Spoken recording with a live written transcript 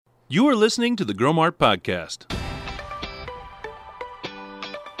You are listening to the Growmart Podcast.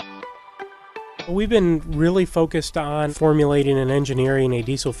 We've been really focused on formulating and engineering a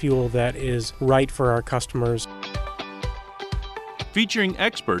diesel fuel that is right for our customers. Featuring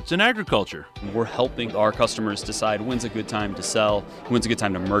experts in agriculture. We're helping our customers decide when's a good time to sell, when's a good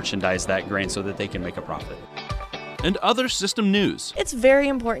time to merchandise that grain so that they can make a profit. And other system news. It's very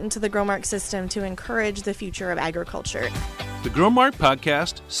important to the Growmark system to encourage the future of agriculture. The Growmart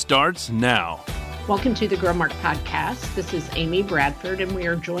Podcast starts now. Welcome to the Growmark Podcast. This is Amy Bradford, and we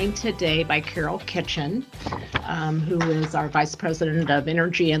are joined today by Carol Kitchen, who is our Vice President of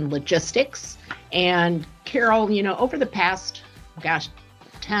Energy and Logistics. And Carol, over the past,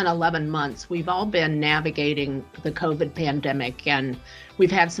 10, 11 months, we've all been navigating the COVID pandemic, and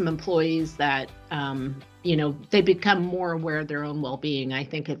we've had some employees that, they become more aware of their own well-being. I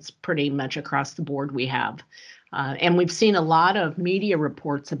think it's pretty much across the board we have. And we've seen a lot of media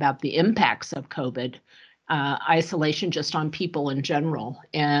reports about the impacts of COVID, isolation just on people in general,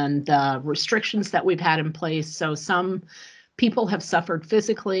 and restrictions that we've had in place. So some people have suffered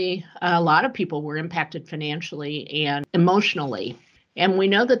physically. A lot of people were impacted financially and emotionally. And we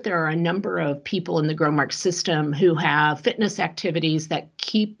know that there are a number of people in the Growmark system who have fitness activities that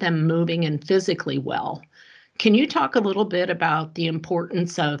keep them moving and physically well. Can you talk a little bit about the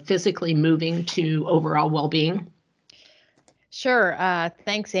importance of physically moving to overall well-being? Sure.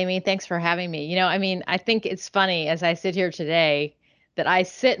 Thanks, Amy. Thanks for having me. I think it's funny as I sit here today that I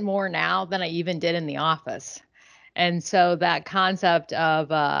sit more now than I even did in the office. And so that concept of,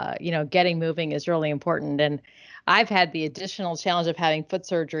 getting moving is really important. And I've had the additional challenge of having foot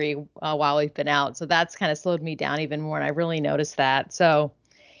surgery while we've been out. So that's kind of slowed me down even more. And I really noticed that. So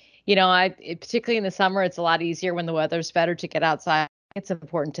particularly in the summer, it's a lot easier when the weather's better to get outside. It's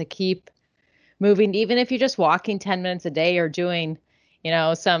important to keep moving, even if you're just walking 10 minutes a day or doing,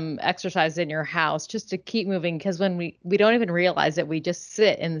 some exercise in your house, just to keep moving. Because when we don't even realize it, we just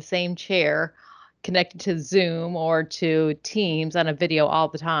sit in the same chair connected to Zoom or to Teams on a video all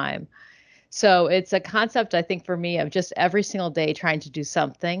the time. So it's a concept, I think, for me of just every single day trying to do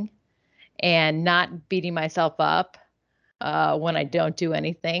something and not beating myself up when I don't do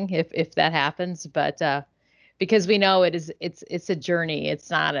anything, if that happens. But because we know it's a journey.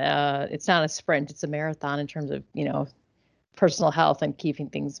 It's not a sprint. It's a marathon in terms of, personal health and keeping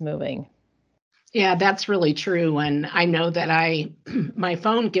things moving. Yeah, that's really true. And I know that my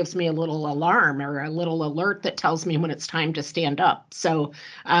phone gives me a little alarm or a little alert that tells me when it's time to stand up. So,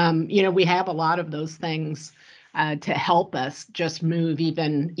 we have a lot of those things to help us just move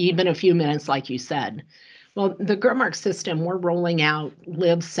even a few minutes, like you said. Well, the Growmark system, we're rolling out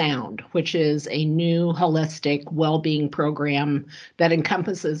Live Sound, which is a new holistic well-being program that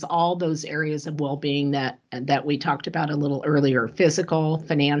encompasses all those areas of well-being that we talked about a little earlier: physical,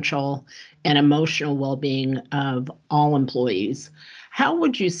 financial, and emotional well-being of all employees. How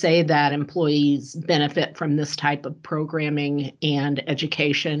would you say that employees benefit from this type of programming and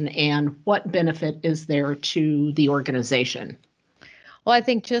education, and what benefit is there to the organization? Well, I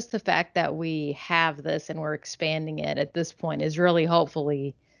think just the fact that we have this and we're expanding it at this point is really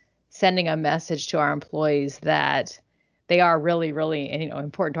hopefully sending a message to our employees that they are really, really,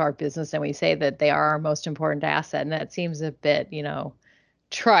 important to our business. And we say that they are our most important asset. And that seems a bit,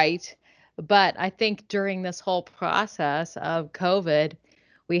 trite. But I think during this whole process of COVID,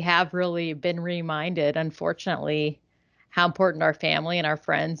 we have really been reminded, unfortunately, how important our family and our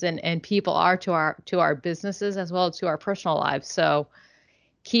friends and people are to our businesses as well as to our personal lives. So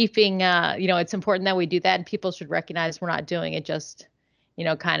keeping, it's important that we do that, and people should recognize we're not doing it just,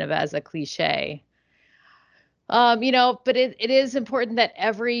 kind of as a cliche. But it is important that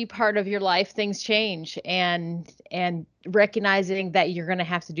every part of your life, things change, and recognizing that you're going to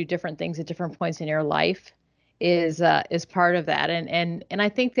have to do different things at different points in your life is part of that. And I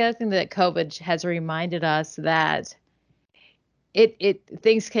think the other thing that COVID has reminded us that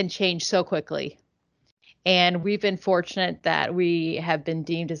things can change so quickly. And we've been fortunate that we have been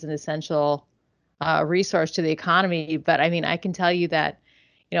deemed as an essential resource to the economy. But I can tell you that,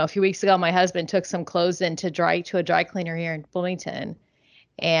 a few weeks ago, my husband took some clothes to a dry cleaner here in Bloomington.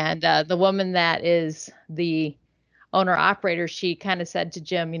 And the woman that is the owner operator, she kind of said to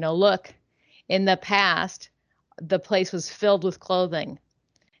Jim, look, in the past, the place was filled with clothing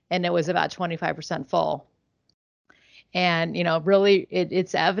and it was about 25% full. And, really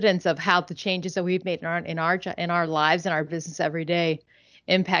it's evidence of how the changes that we've made in our lives and our business every day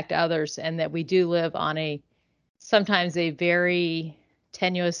impact others, and that we do live on sometimes a very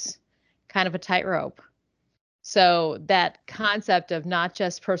tenuous kind of a tightrope. So that concept of not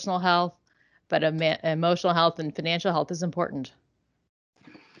just personal health, but emotional health and financial health is important.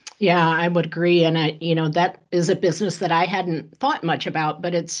 Yeah, I would agree. And that is a business that I hadn't thought much about,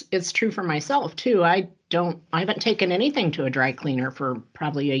 but it's true for myself too. I haven't taken anything to a dry cleaner for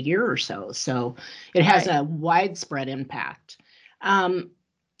probably a year or so. So it has Right. a widespread impact. Um,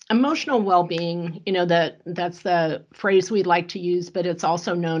 Emotional well-being, that's the phrase we like to use, but it's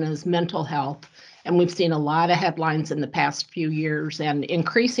also known as mental health. And we've seen a lot of headlines in the past few years, and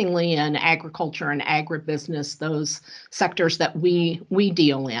increasingly in agriculture and agribusiness, those sectors that we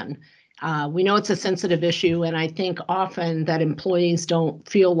deal in. We know it's a sensitive issue, and I think often that employees don't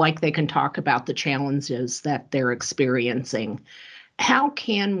feel like they can talk about the challenges that they're experiencing. How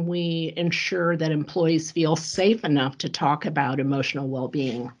can we ensure that employees feel safe enough to talk about emotional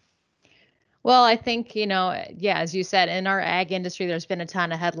well-being? Well, I think, yeah, as you said, in our ag industry, there's been a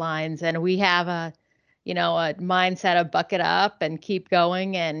ton of headlines, and we have a mindset of buck it up and keep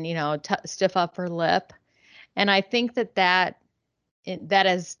going and, stiff upper lip. And I think that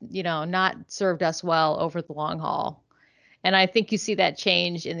has, not served us well over the long haul. And I think you see that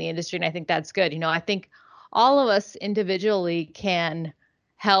change in the industry, and I think that's good. I think all of us individually can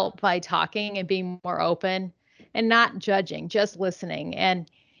help by talking and being more open and not judging, just listening. And,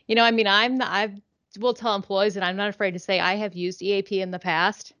 I mean, I will tell employees that I'm not afraid to say I have used EAP in the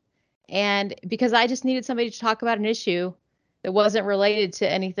past. And because I just needed somebody to talk about an issue that wasn't related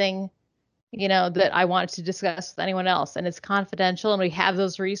to anything, that I wanted to discuss with anyone else. And it's confidential, and we have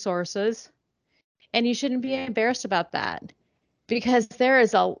those resources. And you shouldn't be embarrassed about that, because there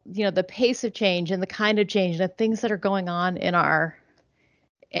is the pace of change and the kind of change, the things that are going on in our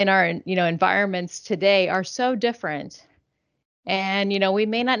environments today are so different. And we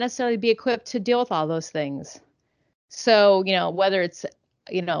may not necessarily be equipped to deal with all those things. So whether it's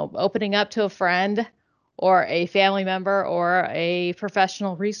opening up to a friend or a family member or a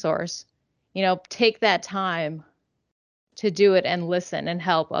professional resource, take that time to do it and listen and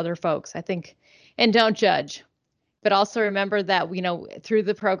help other folks, I think. And don't judge. But also remember that, through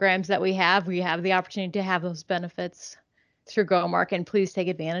the programs that we have the opportunity to have those benefits through GrowMark, and please take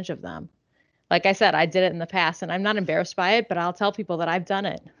advantage of them. Like I said, I did it in the past, and I'm not embarrassed by it, but I'll tell people that I've done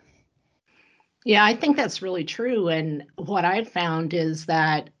it. Yeah, I think that's really true. And what I've found is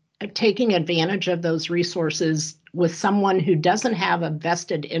that taking advantage of those resources with someone who doesn't have a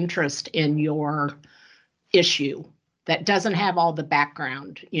vested interest in your issue, that doesn't have all the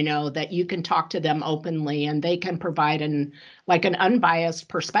background, that you can talk to them openly and they can provide an unbiased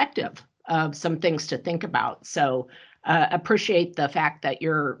perspective of some things to think about. So appreciate the fact that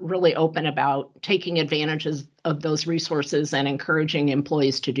you're really open about taking advantages of those resources and encouraging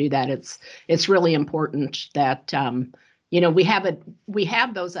employees to do that. It's really important that we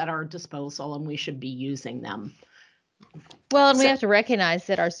have those at our disposal, and we should be using them. Well, and we have to recognize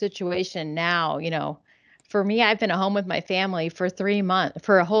that our situation now, for me, I've been at home with my family for 3 months,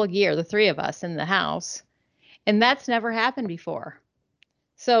 for a whole year, the three of us in the house, and that's never happened before.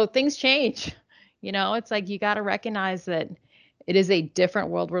 So things change. It's like you got to recognize that it is a different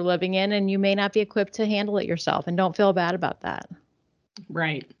world we're living in, and you may not be equipped to handle it yourself, and don't feel bad about that.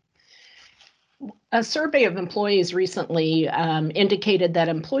 Right. A survey of employees recently indicated that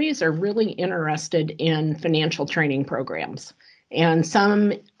employees are really interested in financial training programs. And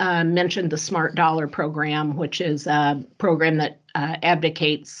some mentioned the Smart Dollar program, which is a program that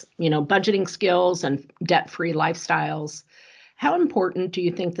advocates, budgeting skills and debt-free lifestyles. How important do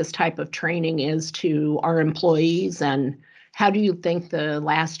you think this type of training is to our employees, and how do you think the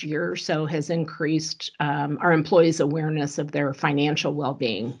last year or so has increased our employees' awareness of their financial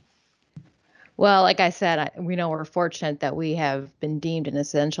well-being? Well, like I said, we know we're fortunate that we have been deemed an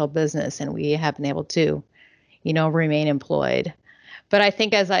essential business, and we have been able to, remain employed. But I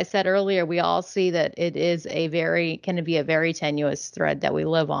think, as I said earlier, we all see that it is can be a very tenuous thread that we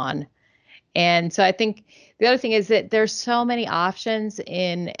live on. And so I think the other thing is that there's so many options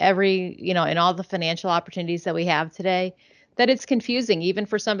in in all the financial opportunities that we have today, that it's confusing, even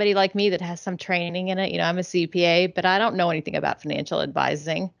for somebody like me that has some training in it. I'm a CPA, but I don't know anything about financial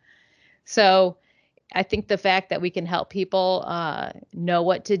advising. So I think the fact that we can help people know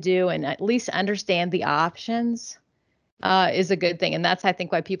what to do and at least understand the options is a good thing. And that's, I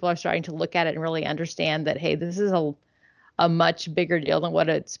think, why people are starting to look at it and really understand that, hey, this is a much bigger deal than what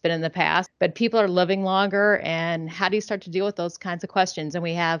it's been in the past. But people are living longer, and how do you start to deal with those kinds of questions? And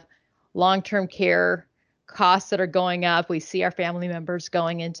we have long-term care costs that are going up. We see our family members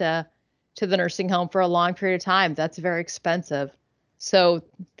going into the nursing home for a long period of time. That's very expensive. So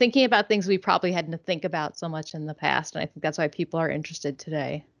thinking about things we probably hadn't to think about so much in the past. And I think that's why people are interested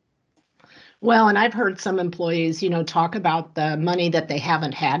today. Well, and I've heard some employees, talk about the money that they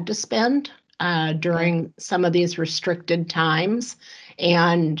haven't had to spend during some of these restricted times.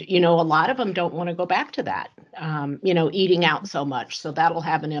 And, a lot of them don't want to go back to that, eating out so much. So that'll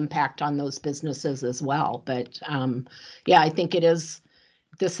have an impact on those businesses as well. But I think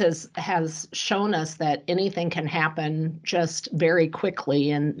this has shown us that anything can happen just very quickly,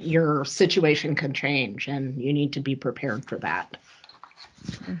 and your situation can change, and you need to be prepared for that.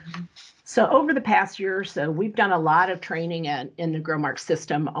 Mm-hmm. So over the past year or so, we've done a lot of training in the Growmark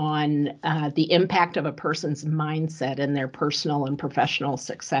system on the impact of a person's mindset in their personal and professional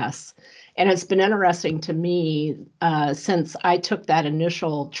success. And it's been interesting to me since I took that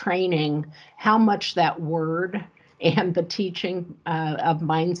initial training, how much that word and the teaching of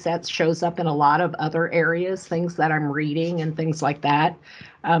mindsets shows up in a lot of other areas, things that I'm reading and things like that.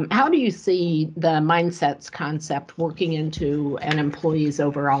 How do you see the mindsets concept working into an employee's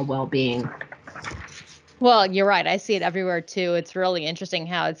overall well-being? Well, you're right. I see it everywhere too. It's really interesting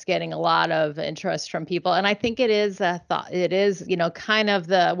how it's getting a lot of interest from people. And I think it is a thought. It is, kind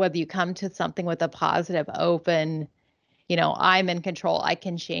of whether you come to something with a positive, open, I'm in control, I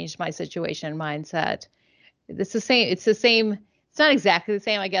can change my situation mindset. It's the same. It's not exactly the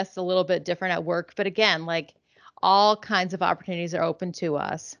same, I guess, a little bit different at work. But again, like all kinds of opportunities are open to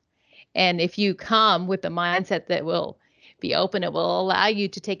us. And if you come with the mindset that will be open, it will allow you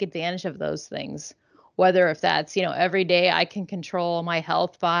to take advantage of those things. Whether if that's, every day I can control my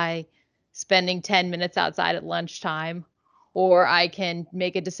health by spending 10 minutes outside at lunchtime, or I can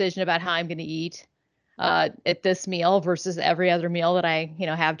make a decision about how I'm going to eat at this meal versus every other meal that I,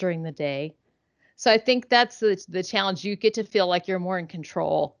 have during the day. So I think that's the challenge. You get to feel like you're more in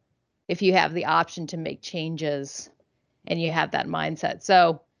control if you have the option to make changes and you have that mindset.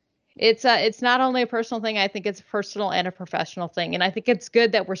 So it's not only a personal thing. I think it's a personal and a professional thing. And I think it's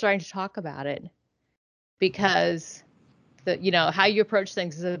good that we're starting to talk about it, because how you approach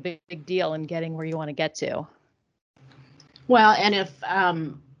things is a big deal in getting where you want to get to. Well, and if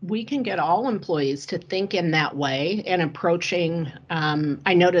we can get all employees to think in that way and approaching,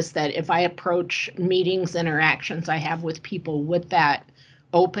 I notice that if I approach meetings, interactions I have with people with that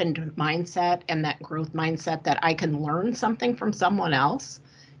open mindset and that growth mindset, that I can learn something from someone else,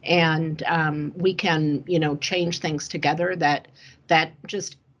 and we can, change things together, that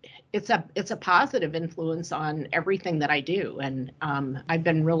just, it's a positive influence on everything that I do. And I've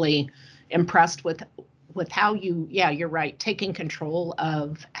been really impressed with how you're right, taking control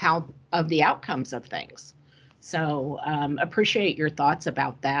of the outcomes of things. So appreciate your thoughts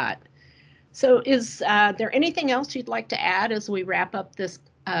about that. So is there anything else you'd like to add as we wrap up this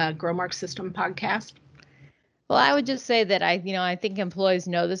Growmark System podcast? Well, I would just say that I think employees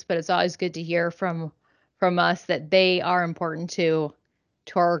know this, but it's always good to hear from us that they are important to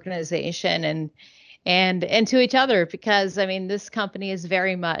our organization and to each other, because this company is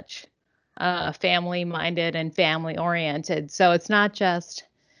very much family minded and family oriented. So it's not just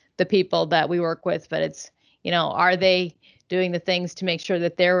the people that we work with, but it's, are they doing the things to make sure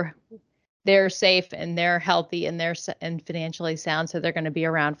that they're safe and they're healthy and and financially sound, so they're going to be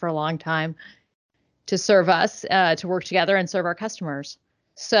around for a long time to serve us, to work together and serve our customers.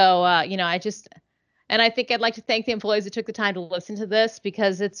 So, and I think I'd like to thank the employees that took the time to listen to this,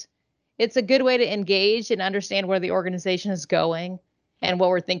 because it's a good way to engage and understand where the organization is going and what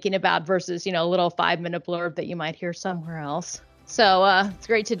we're thinking about versus, a little 5-minute blurb that you might hear somewhere else. So it's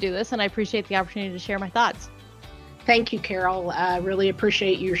great to do this, and I appreciate the opportunity to share my thoughts. Thank you, Carol. I really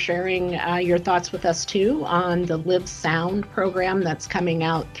appreciate you sharing your thoughts with us too on the Live Sound program that's coming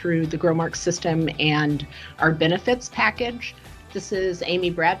out through the Growmark system and our benefits package. This is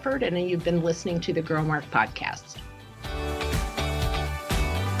Amy Bradford, and you've been listening to the Growmark podcast.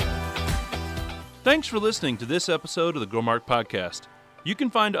 Thanks for listening to this episode of the Growmark podcast. You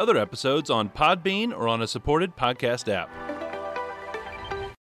can find other episodes on Podbean or on a supported podcast app.